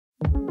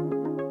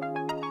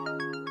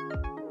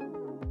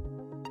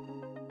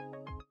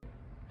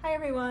Hi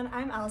everyone,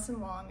 I'm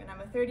Allison Wong, and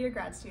I'm a third-year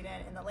grad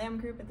student in the LAM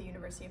group at the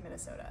University of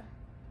Minnesota.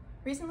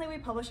 Recently, we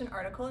published an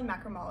article in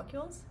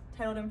Macromolecules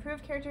titled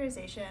Improved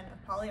Characterization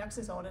of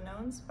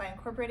Polyoxazolidinones by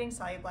Incorporating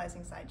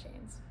Solubilizing Side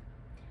Chains.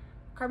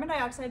 Carbon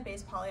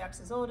dioxide-based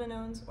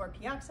polyoxazolidinones, or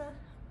PIOXA,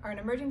 are an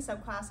emerging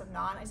subclass of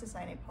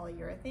non-isocyanate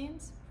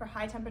polyurethanes for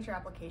high-temperature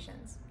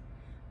applications,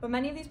 but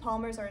many of these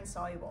polymers are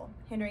insoluble,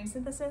 hindering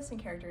synthesis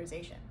and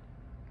characterization.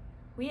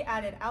 We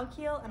added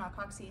alkyl and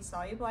alkoxy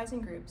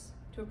solubilizing groups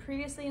to a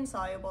previously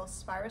insoluble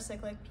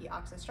spirocyclic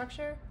PIOXA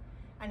structure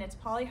and its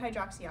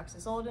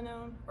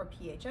polyhydroxyoxazolidinone, or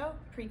PHO,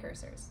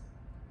 precursors.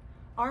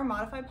 Our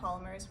modified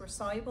polymers were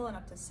soluble in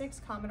up to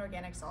 6 common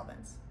organic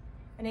solvents,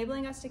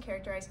 enabling us to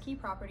characterize key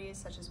properties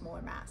such as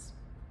molar mass.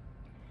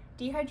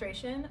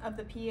 Dehydration of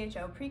the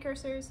PHO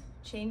precursors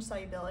changed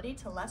solubility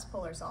to less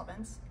polar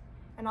solvents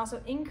and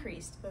also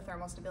increased the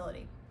thermal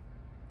stability.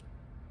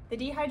 The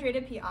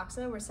dehydrated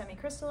PIOXA were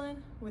semicrystalline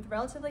with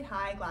relatively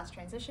high glass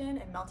transition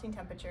and melting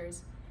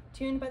temperatures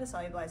tuned by the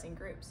solubilizing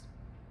groups.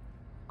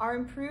 Our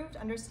improved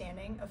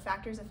understanding of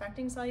factors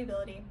affecting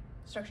solubility,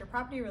 structure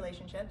property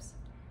relationships,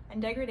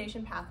 and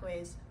degradation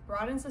pathways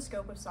broadens the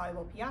scope of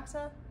soluble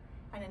PIOXA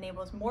and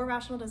enables more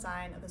rational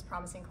design of this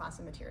promising class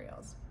of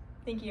materials.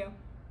 Thank you.